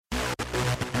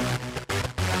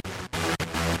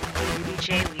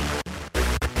DJ Weed.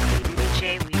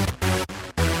 DJ Weed.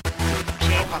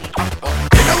 DJ Weed.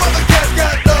 Ain't no other cat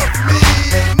got love for me.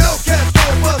 Ain't no cat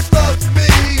gon' bust love for me.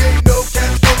 Ain't no cat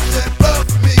gon' shed blood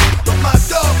for me. But my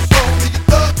dog gon' be a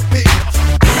thug for me.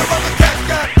 Ain't no other cat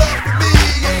got love for me.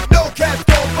 Ain't no cat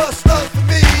gon' bust love for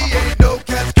me. Ain't no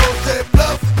cat gon' shed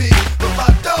blood for me. But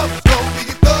my dog gon' be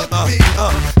a thug for me.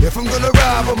 If I'm gonna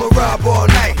rob, I'ma rob all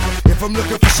night. If I'm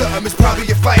looking for something, it's probably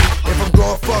a fight. If I'm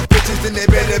going fuck bitches, then they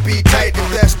better be tight. If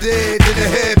that's dead, then the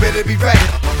head better be right.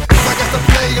 If I got to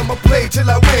play, I'ma play till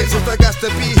I win. Since I got to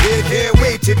be here, can't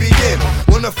wait to begin.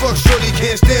 Wanna fuck shorty,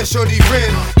 can't stand shorty friend.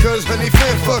 Cause honey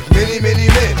friend fuck many, many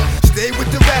men. Stay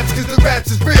with the rats, cause the rats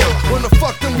is real. Wanna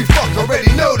fuck them, we fuck, already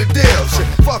know the deal. Shit,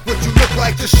 fuck what you look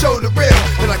like, just show the real.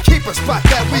 And I keep a spot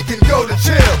that we can go to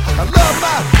chill. I love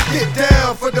my get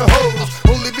down for the hoes.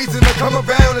 Only reason I come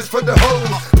around is for the hoes.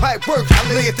 Pipe work,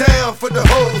 I lay it down for the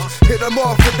hoes. Hit them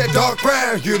off with that dark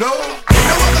brown, you know. Ain't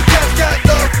no other cat got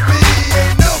love for me.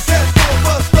 Ain't no cat gon'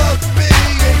 bust love for me.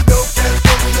 Ain't no cat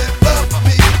gon' live love for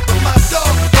me. But my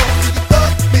dog gon' be a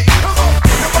thug for me. Come on.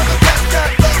 Ain't no other cat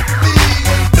got love for me.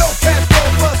 Ain't no cat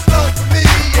gon' bust love for me.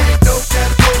 Ain't no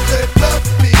cat gon' live love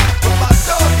for me. But my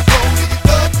dog gon' be a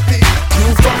thug for me. You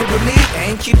fucking with me,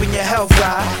 ain't keeping your health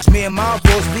right. It's me and my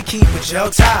boys, we keep it gel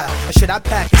tied. The shit I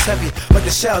pack is heavy, but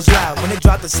the shell's loud. When it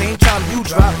drop the same time you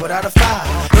drop without a fire.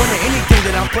 Don't know anything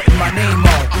that I'm putting my name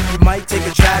on. You might take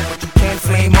a drag, but you can't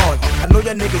flame on. I know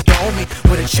your niggas don't own me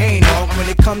with a chain on. When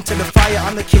it come to the fire,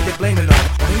 I'm the kid they blame it on.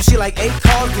 When you see like 8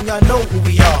 cars, then y'all know who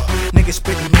we are. Niggas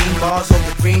spitting mean bars on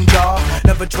the green jar.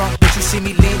 Never drunk, but you see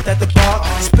me leaned at the bar.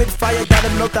 Spit fire, gotta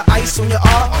melt the ice on your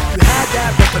arm. You had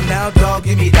that, but for now, dog,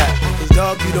 give me that. Cause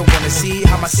dog, you don't wanna see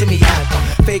how my semi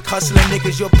act. Fake hustling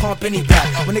niggas, you'll pump any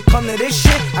rap. When it come to this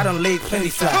shit, I done laid plenty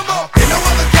flat. Come on. Ain't no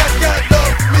other cat got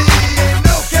love for me. Ain't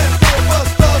no cat gon'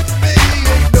 bust love for me.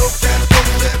 Ain't no cat gon'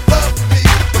 shed blood for me.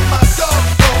 But my dog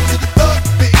gon' be a thug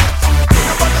for me. Ain't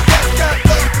no other cat got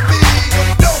love for me.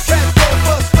 Ain't no cat gon'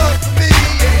 bust love for me.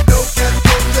 Ain't no cat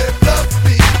gon' shed blood for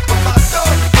me. But my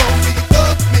dog gon' be a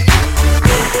thug for me.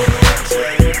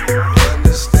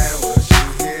 Understand what you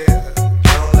hear.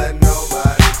 Don't let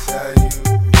nobody tell you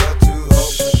what to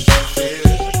hope you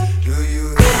feel. Do you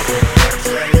hear what I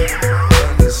tell you?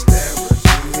 Understand what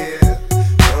you hear.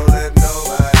 Don't let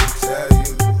nobody tell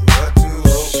you what to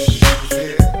hope you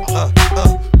feel.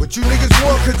 What you niggas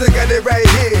want, cause I got it right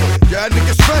here. Y'all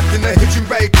niggas front, then I hit you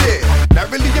right there.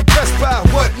 Not really impressed by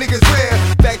what niggas wear.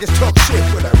 Baggage talk shit,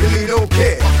 but I really don't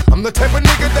care. I'm the type of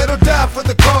nigga that'll die for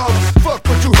the